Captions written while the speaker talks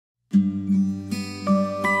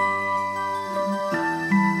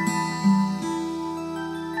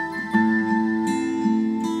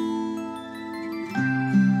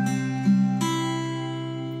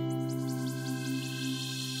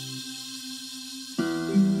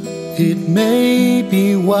It may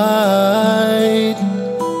be wide,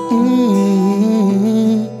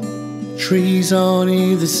 trees on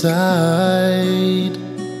either side,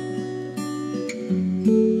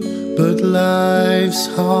 but life's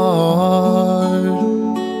hard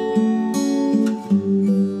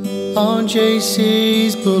on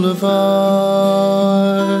JC's Boulevard.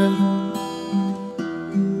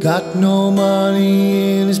 Got no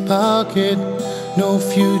money in his pocket, no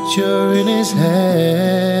future in his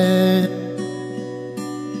head.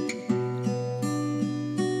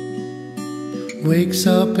 Wakes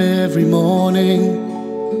up every morning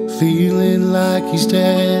feeling like he's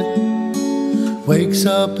dead. Wakes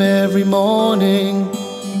up every morning,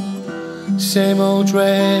 same old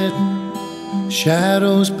dread.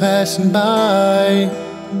 Shadows passing by,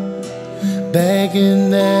 begging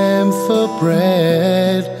them for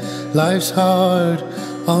bread. Life's hard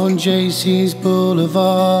on JC's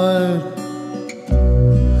Boulevard,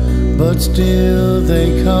 but still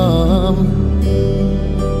they come.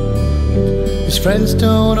 His friends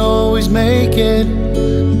don't always make it,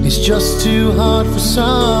 it's just too hard for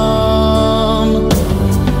some.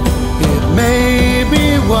 It may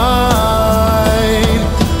be wide,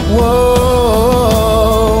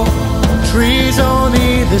 whoa, trees on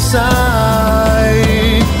either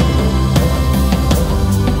side,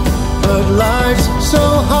 but life's so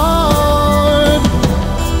hard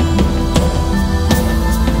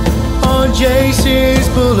on JC's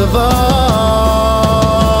Boulevard.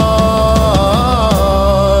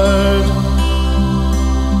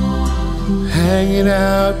 Hanging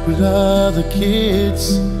out with other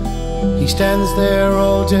kids, he stands there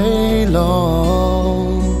all day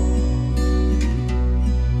long,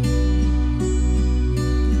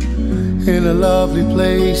 in a lovely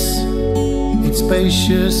place. It's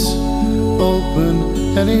spacious, open,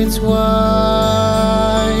 and it's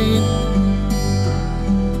wide.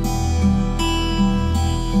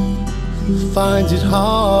 Finds it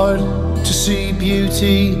hard to see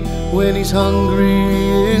beauty when he's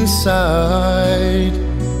hungry inside.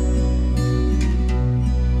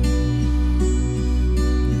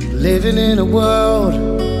 Living in a world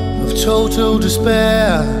of total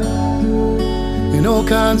despair, in all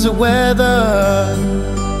kinds of weather.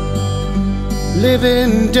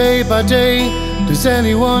 Living day by day, does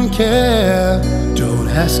anyone care? Don't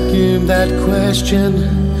ask him that question,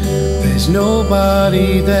 there's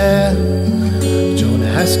nobody there. Don't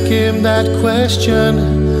ask him that question,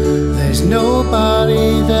 there's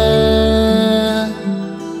nobody there.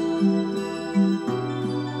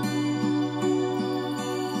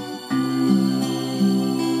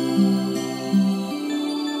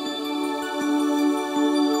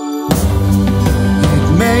 It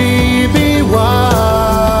may be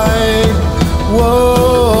wide,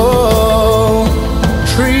 whoa,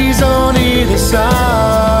 trees on either side,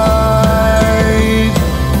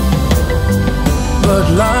 but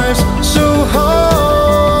life's so hard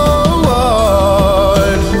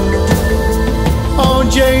on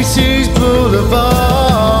JC's Boulevard.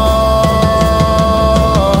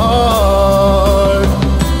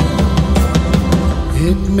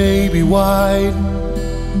 It may be wide,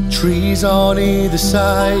 trees on either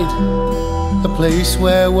side, a place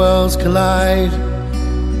where worlds collide,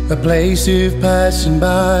 a place if passing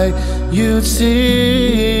by you'd see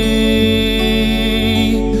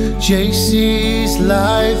JC's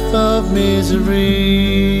life of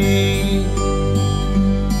misery,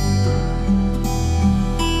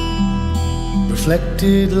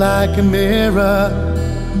 reflected like a mirror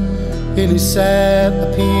in his sad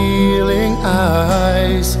appealing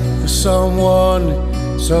eyes. For someone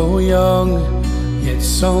so young, yet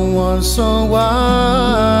someone so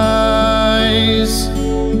wise.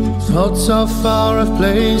 Thoughts of far-off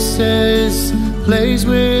places, plays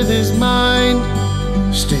with his mind,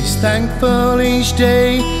 stays thankful each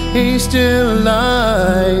day he's still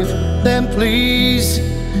alive. Then please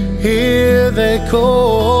hear their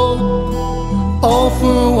call, all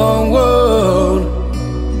for one world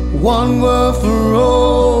for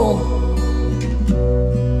all.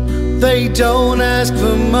 They don't ask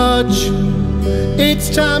for much, it's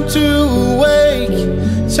time to awake,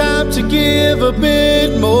 time to give a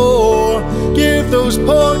bit more. Give those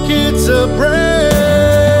poor kids a break.